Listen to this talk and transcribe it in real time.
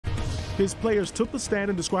His players took the stand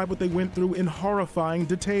and described what they went through in horrifying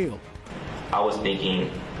detail. I was thinking,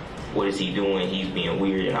 what is he doing? He's being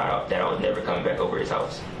weird, and that I was never coming back over his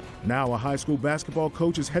house. Now a high school basketball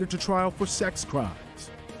coach is headed to trial for sex crimes.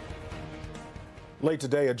 Late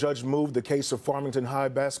today, a judge moved the case of Farmington High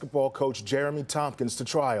basketball coach Jeremy Tompkins to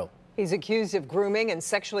trial. He's accused of grooming and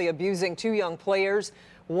sexually abusing two young players.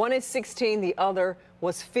 One is 16, the other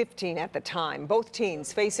was 15 at the time. Both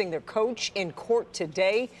teens facing their coach in court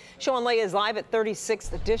today. Sean Lay is live at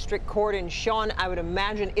 36th District Court. And Sean, I would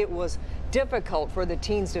imagine it was difficult for the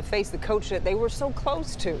teens to face the coach that they were so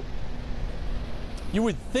close to. You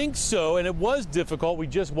would think so, and it was difficult. We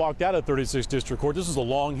just walked out of 36th District Court. This was a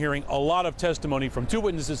long hearing, a lot of testimony from two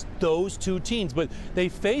witnesses, those two teens. But they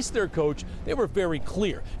faced their coach. They were very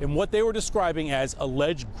clear in what they were describing as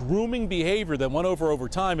alleged grooming behavior that went over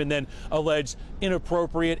time, and then alleged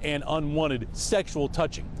inappropriate and unwanted sexual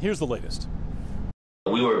touching. Here's the latest.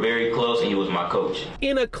 We were very close, and he was my coach.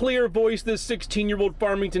 In a clear voice, this 16-year-old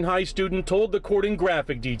Farmington High student told the court in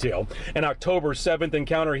graphic detail an October 7th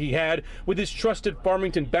encounter he had with his trusted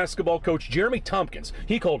Farmington basketball coach, Jeremy Tompkins.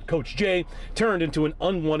 He called Coach J, turned into an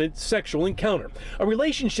unwanted sexual encounter. A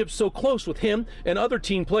relationship so close with him and other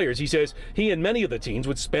teen players, he says he and many of the teens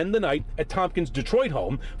would spend the night at Tompkins' Detroit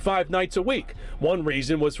home 5 nights a week. One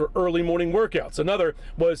reason was for early morning workouts. Another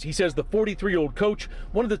was, he says, the 43-year-old coach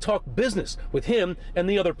wanted to talk business with him and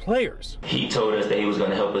the other players. He told us that he was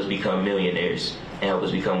going to help us become millionaires and help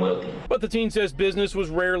us become wealthy. But the teen says business was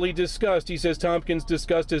rarely discussed. He says Tompkins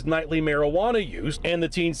discussed his nightly marijuana use, and the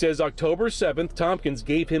teen says October 7th, Tompkins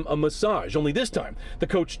gave him a massage. Only this time, the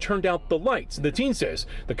coach turned out the lights. The teen says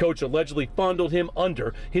the coach allegedly fondled him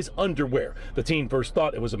under his underwear. The teen first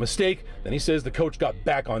thought it was a mistake. Then he says the coach got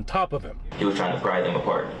back on top of him. He was trying to pry them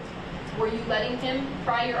apart. Were you letting him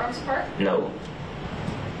pry your arms apart? No.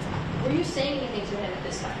 Were you saying anything to him at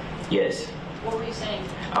this time? Yes. What were you saying?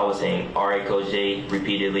 I was saying, all right, Coach J,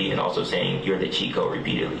 repeatedly, and also saying, you're the cheat code,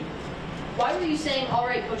 repeatedly. Why were you saying, all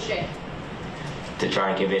right, Coach J? To try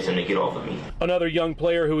and convince him to get off of me. Another young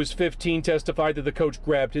player who is 15 testified that the coach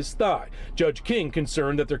grabbed his thigh. Judge King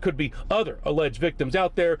concerned that there could be other alleged victims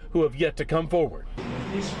out there who have yet to come forward.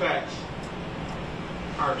 If these facts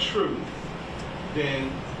are true,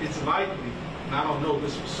 then it's likely, and I don't know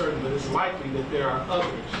this for certain, but it's likely that there are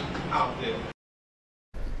others out there.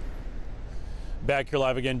 Back here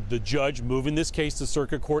live again, the judge moving this case to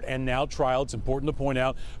circuit court and now trial. It's important to point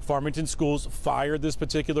out Farmington schools fired this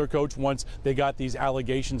particular coach once they got these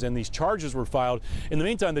allegations and these charges were filed. In the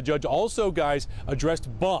meantime, the judge also, guys, addressed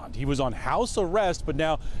bond. He was on house arrest, but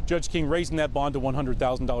now Judge King raising that bond to $100,000,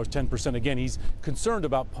 10%. Again, he's concerned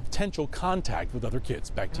about potential contact with other kids.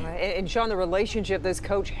 Back to you. And Sean, the relationship this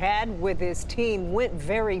coach had with his team went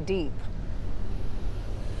very deep.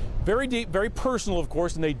 Very deep, very personal, of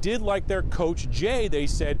course, and they did like their coach, Jay, they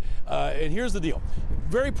said. And here's the deal.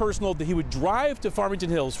 Very personal that he would drive to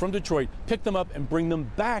Farmington Hills from Detroit, pick them up, and bring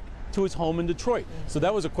them back to his home in Detroit. So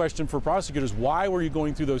that was a question for prosecutors. Why were you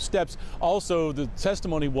going through those steps? Also, the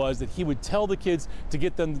testimony was that he would tell the kids to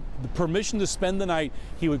get them the permission to spend the night.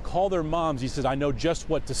 He would call their moms. He said, I know just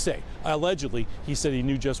what to say. Allegedly, he said he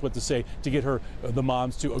knew just what to say to get the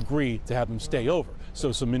moms to agree to have them stay over.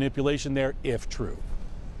 So some manipulation there, if true.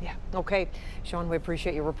 Yeah. Okay. Sean, we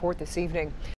appreciate your report this evening.